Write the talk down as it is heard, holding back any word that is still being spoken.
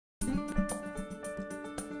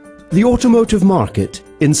The automotive market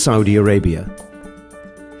in Saudi Arabia.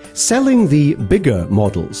 Selling the bigger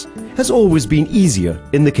models has always been easier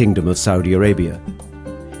in the Kingdom of Saudi Arabia.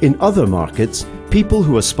 In other markets, people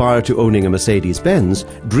who aspire to owning a Mercedes-Benz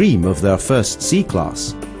dream of their first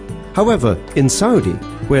C-Class. However, in Saudi,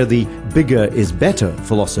 where the bigger is better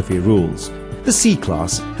philosophy rules, the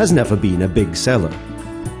C-Class has never been a big seller.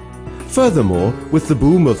 Furthermore, with the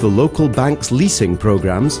boom of the local banks' leasing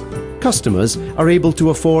programs, customers are able to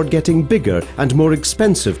afford getting bigger and more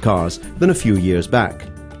expensive cars than a few years back.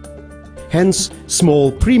 Hence,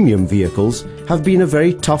 small premium vehicles have been a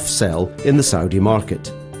very tough sell in the Saudi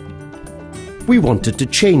market. We wanted to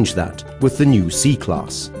change that with the new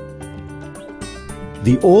C-Class.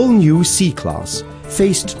 The all-new C-Class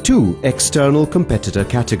faced two external competitor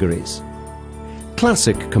categories.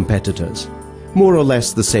 Classic competitors, more or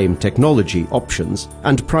less the same technology options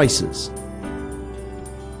and prices.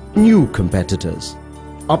 New competitors,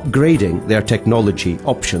 upgrading their technology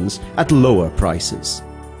options at lower prices.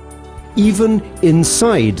 Even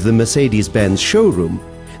inside the Mercedes-Benz showroom,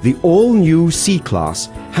 the all-new C-Class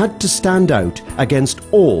had to stand out against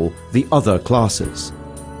all the other classes.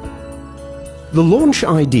 The launch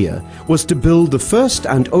idea was to build the first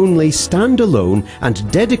and only standalone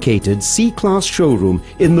and dedicated C-Class showroom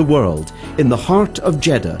in the world in the heart of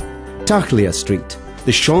Jeddah, Tahliah Street,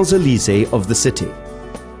 the Champs-Élysées of the city.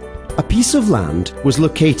 A piece of land was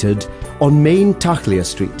located on main Tahliah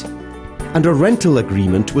Street, and a rental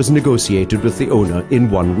agreement was negotiated with the owner in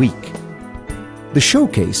 1 week. The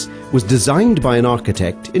showcase was designed by an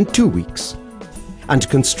architect in 2 weeks and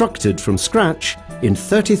constructed from scratch in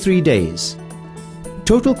 33 days.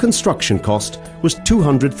 Total construction cost was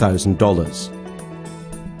 $200,000.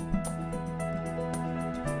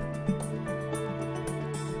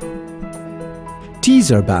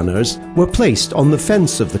 Teaser banners were placed on the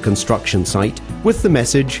fence of the construction site with the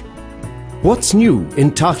message, "What's new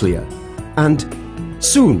in Tahliah?" and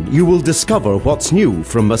 "Soon you will discover what's new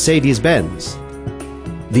from Mercedes-Benz."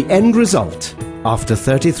 The end result after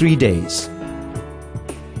 33 days.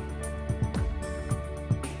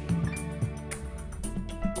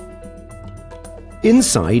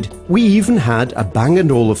 Inside, we even had a Bang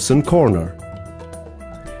 & Olufsen corner.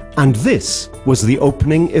 And this was the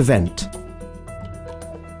opening event.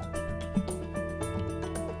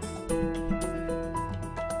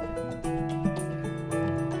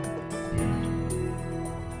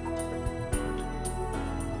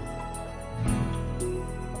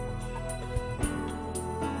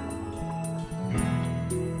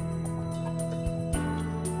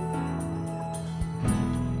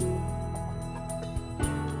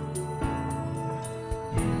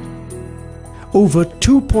 Over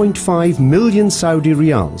 2.5 million Saudi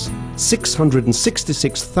riyals,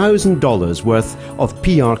 $666,000 worth of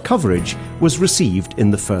PR coverage was received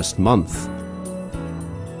in the first month.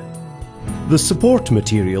 The support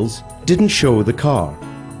materials didn't show the car.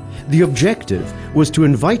 The objective was to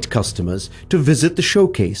invite customers to visit the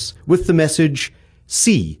showcase with the message,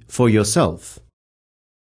 "See for yourself."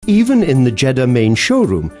 Even in the Jeddah main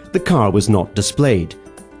showroom, the car was not displayed.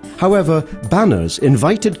 However, banners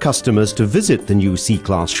invited customers to visit the new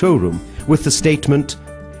C-Class showroom with the statement,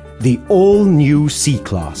 "The all-new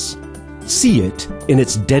C-Class. See it in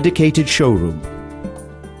its dedicated showroom."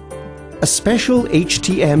 A special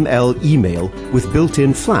HTML email with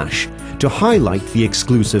built-in flash to highlight the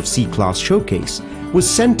exclusive C-Class showcase was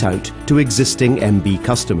sent out to existing MB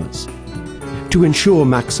customers. To ensure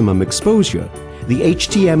maximum exposure, the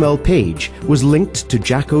HTML page was linked to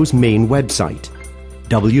Jacco's main website,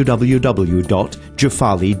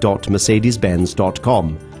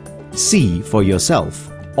 www.juffali.mercedes-benz.com. See for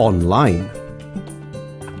yourself online.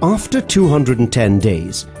 After 210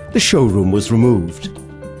 days, the showroom was removed,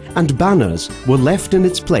 and banners were left in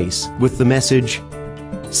its place with the message,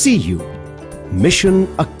 "See you. Mission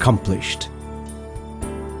accomplished."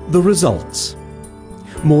 The results.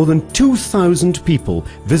 More than 2,000 people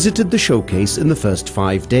visited the showcase in the first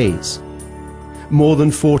 5 days. More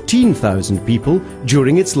than 14,000 people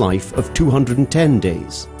during its life of 210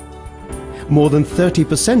 days. More than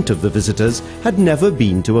 30% of the visitors had never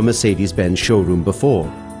been to a Mercedes-Benz showroom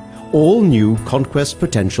before. All new Conquest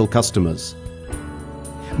potential customers.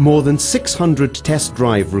 More than 600 test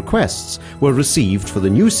drive requests were received for the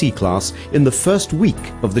new C-Class in the first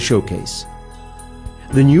week of the showcase.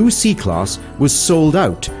 The new C-Class was sold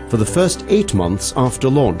out for the first 8 months after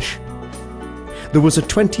launch. There was a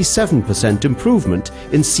 27% improvement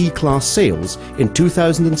in C-Class sales in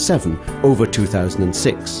 2007 over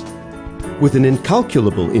 2006, with an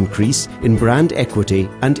incalculable increase in brand equity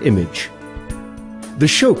and image. The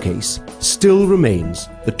showcase still remains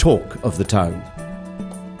the talk of the town.